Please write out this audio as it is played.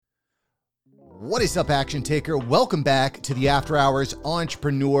What is up, Action Taker? Welcome back to the After Hours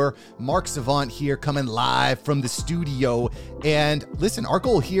Entrepreneur. Mark Savant here, coming live from the studio. And listen, our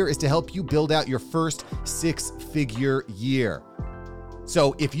goal here is to help you build out your first six-figure year.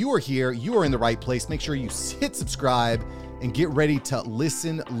 So if you are here, you are in the right place. Make sure you hit subscribe and get ready to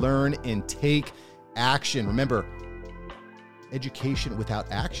listen, learn, and take action. Remember, education without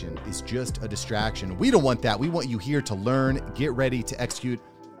action is just a distraction. We don't want that. We want you here to learn, get ready to execute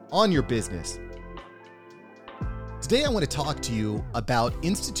on your business. Today, I want to talk to you about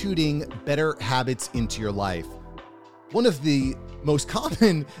instituting better habits into your life. One of the most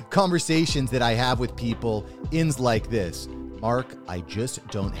common conversations that I have with people ends like this: Mark, I just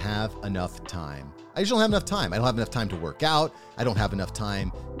don't have enough time. I just don't have enough time. I don't have enough time to work out. I don't have enough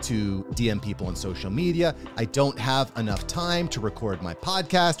time to DM people on social media. I don't have enough time to record my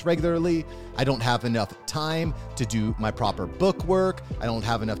podcast regularly. I don't have enough time to do my proper book work. I don't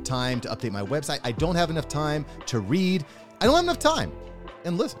have enough time to update my website. I don't have enough time to read. I don't have enough time.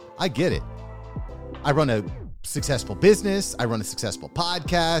 And listen, I get it. I run a successful business. I run a successful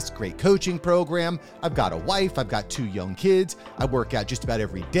podcast, great coaching program. I've got a wife. I've got 2 young kids. I work out just about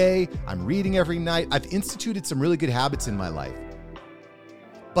every day. I'm reading every night. I've instituted some really good habits in my life.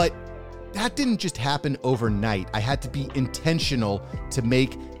 But that didn't just happen overnight. I had to be intentional to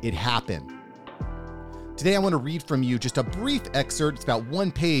make it happen. Today, I want to read from you just a brief excerpt. It's about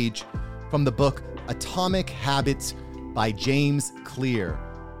 1 page from the book Atomic Habits by James Clear.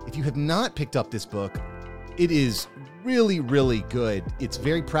 If you have not picked up this book, it is really, really good. It's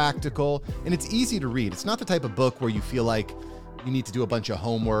very practical and it's easy to read. It's not the type of book where you feel like you need to do a bunch of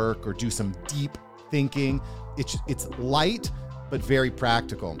homework or do some deep thinking. It's light, but very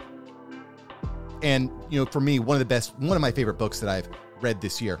practical. And, for me, one of my favorite books that I've read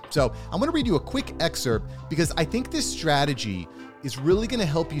this year. So I'm going to read you a quick excerpt because I think this strategy is really going to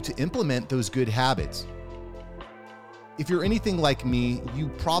help you to implement those good habits. If you're anything like me, you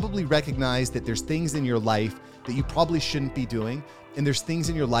probably recognize that there's things in your life that you probably shouldn't be doing, and there's things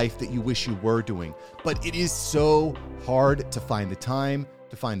in your life that you wish you were doing. But it is so hard to find the time,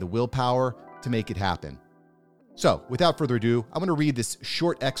 to find the willpower to make it happen. So without further ado, I'm going to read this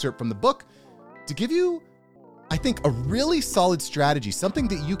short excerpt from the book to give you, I think, a really solid strategy, something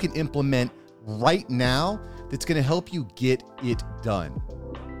that you can implement right now that's going to help you get it done.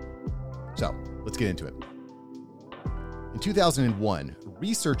 So let's get into it. In 2001,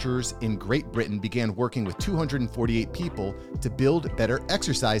 researchers in Great Britain began working with 248 people to build better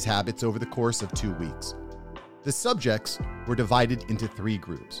exercise habits over the course of 2 weeks. The subjects were divided into 3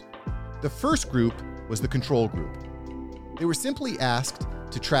 groups. The first group was the control group. They were simply asked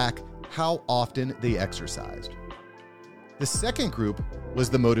to track how often they exercised. The second group was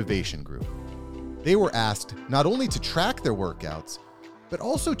the motivation group. They were asked not only to track their workouts, but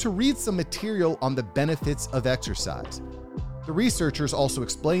also to read some material on the benefits of exercise. The researchers also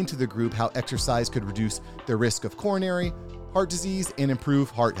explained to the group how exercise could reduce their risk of coronary, heart disease, and improve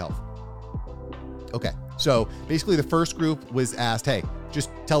heart health. Okay, so basically the first group was asked, hey,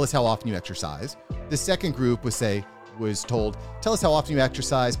 just tell us how often you exercise. The second group was told, tell us how often you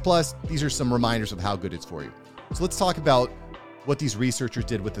exercise, plus these are some reminders of how good it's for you. So let's talk about what these researchers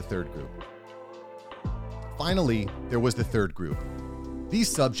did with the third group. Finally, there was the third group. These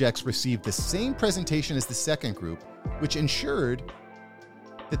subjects received the same presentation as the second group, which ensured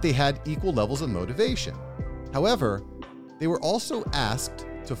that they had equal levels of motivation. However, they were also asked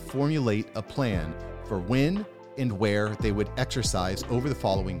to formulate a plan for when and where they would exercise over the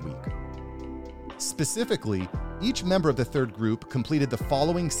following week. Specifically, each member of the third group completed the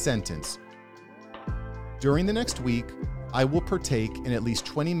following sentence: during the next week, I will partake in at least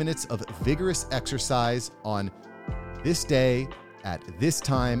 20 minutes of vigorous exercise on this day, at this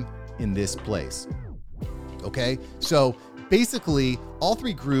time, in this place. Okay, so basically all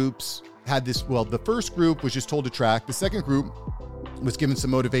 3 groups had this. Well, the first group was just told to track. The second group was given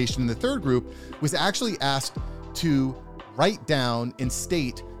some motivation. And the third group was actually asked to write down and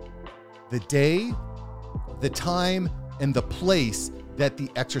state the day, the time, and the place that the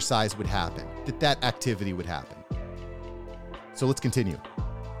exercise would happen, that activity would happen. So let's continue.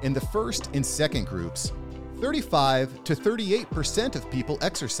 In the first and second groups, 35 to 38% of people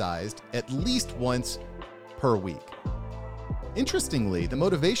exercised at least once per week. Interestingly, the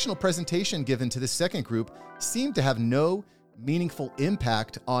motivational presentation given to the second group seemed to have no meaningful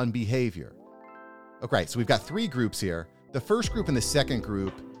impact on behavior. Okay, so we've got 3 groups here. The first group and the second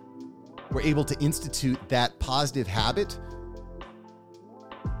group were able to institute that positive habit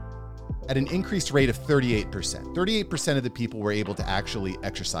at an increased rate of 38%. 38% of the people were able to actually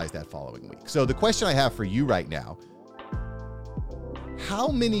exercise that following week. So the question I have for you right now, how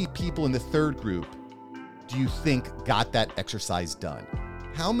many people in the third group do you think got that exercise done?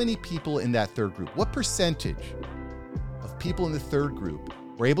 How many people in that third group? What percentage of people in the third group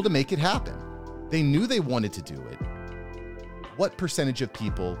were able to make it happen? They knew they wanted to do it. What percentage of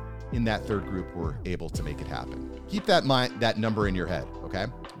people in that third group were able to make it happen? Keep that number in your head, okay?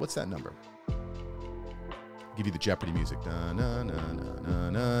 What's that number? I'll give you the Jeopardy music. Da, na, na, na,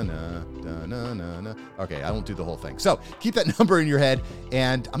 na, na, da, na, na, na. Okay, I won't do the whole thing. So keep that number in your head,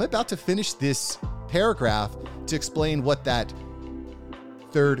 and I'm about to finish this paragraph to explain what that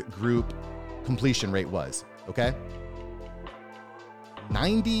third group completion rate was, okay?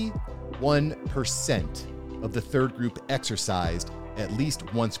 91% of the third group exercised at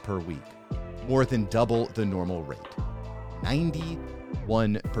least once per week, more than double the normal rate.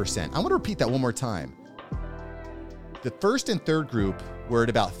 91%. I want to repeat that one more time. The first and third group were at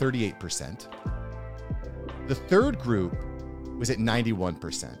about 38%. The third group was at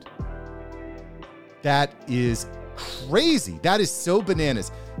 91%. That is crazy. That is so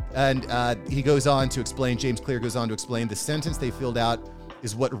bananas. And he goes on to explain, James Clear goes on to explain, the sentence they filled out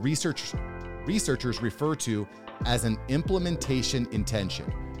is what researchers refer to as an implementation intention,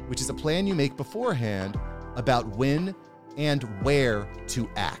 which is a plan you make beforehand about when and where to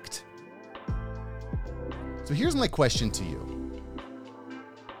act. So here's my question to you.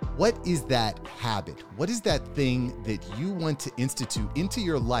 What is that habit? What is that thing that you want to institute into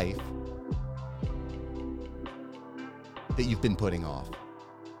your life that you've been putting off?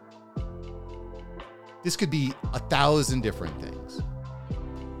 This could be 1,000 different things.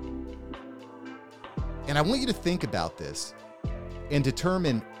 And I want you to think about this and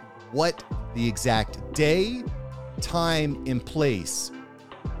determine what the exact day, time, and place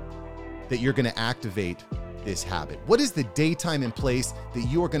that you're going to activate this habit. What is the day, time, and place that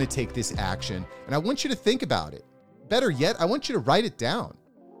you are going to take this action? And I want you to think about it. Better yet, I want you to write it down.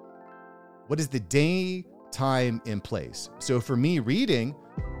 What is the day, time, and place? So for me, reading,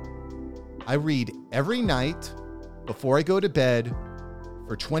 I read every night before I go to bed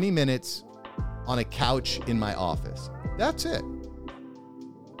for 20 minutes on a couch in my office. That's it.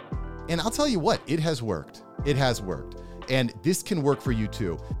 And I'll tell you what, it has worked. It has worked. And this can work for you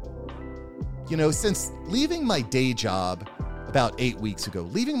too. You know, since leaving my day job about 8 weeks ago,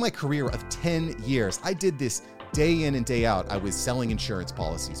 leaving my career of 10 years, I did this day in and day out. I was selling insurance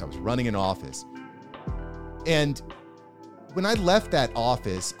policies. I was running an office. And when I left that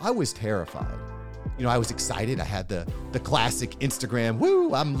office, I was terrified. You know, I was excited. I had the classic Instagram,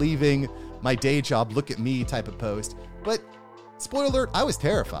 woo, I'm leaving my day job, look at me type of post. But spoiler alert, I was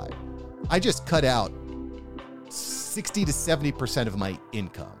terrified. I just cut out 60 to 70% of my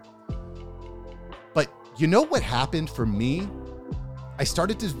income. But you know what happened for me? I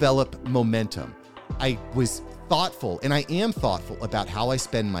started to develop momentum. I was thoughtful, and I am thoughtful about how I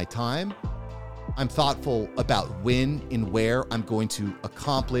spend my time. I'm thoughtful about when and where I'm going to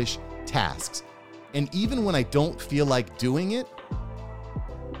accomplish tasks. And even when I don't feel like doing it,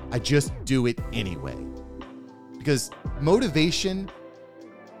 I just do it anyway. Because motivation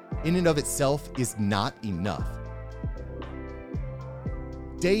in and of itself is not enough.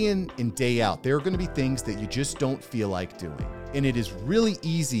 Day in and day out, there are going to be things that you just don't feel like doing. And it is really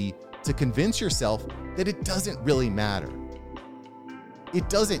easy to convince yourself that it doesn't really matter. It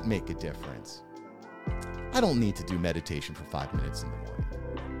doesn't make a difference. I don't need to do meditation for 5 minutes in the morning.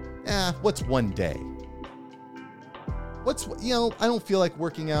 What's one day? I don't feel like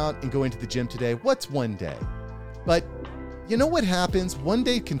working out and going to the gym today. What's one day? But you know what happens? One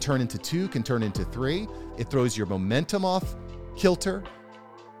day can turn into 2, can turn into 3. It throws your momentum off kilter.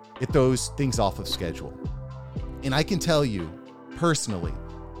 It throws things off of schedule. And I can tell you personally,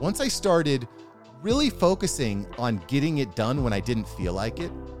 once I started really focusing on getting it done when I didn't feel like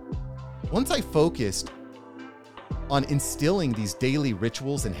it, once I focused on instilling these daily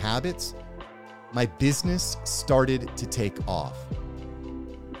rituals and habits, my business started to take off.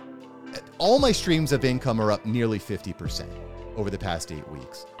 All my streams of income are up nearly 50% over the past 8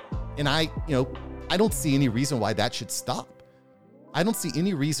 weeks. And I don't see any reason why that should stop. I don't see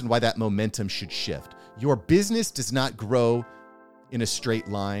any reason why that momentum should shift. Your business does not grow in a straight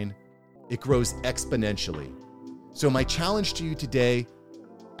line. It grows exponentially. So my challenge to you today,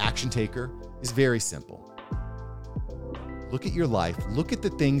 action taker, is very simple. Look at your life. Look at the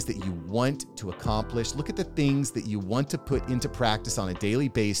things that you want to accomplish. Look at the things that you want to put into practice on a daily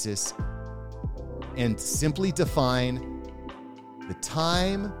basis, and simply define the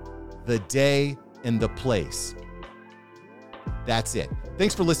time, the day, and the place. That's it.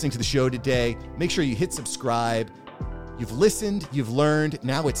 Thanks for listening to the show today. Make sure you hit subscribe. You've listened, you've learned.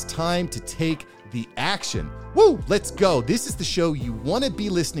 Now it's time to take the action. Woo, let's go. This is the show you want to be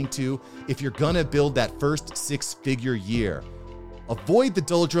listening to if you're going to build that first six-figure year. Avoid the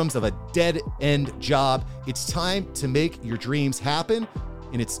doldrums of a dead-end job. It's time to make your dreams happen,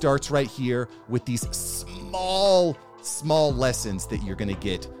 and it starts right here with these small lessons that you're going to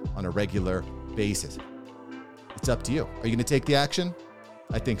get on a regular basis. It's up to you. Are you going to take the action?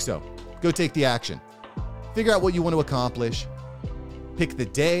 I think so. Go take the action. Figure out what you want to accomplish. Pick the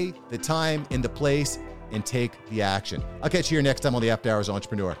day, the time, and the place, and take the action. I'll catch you here next time on the After Hours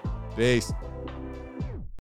Entrepreneur. Peace.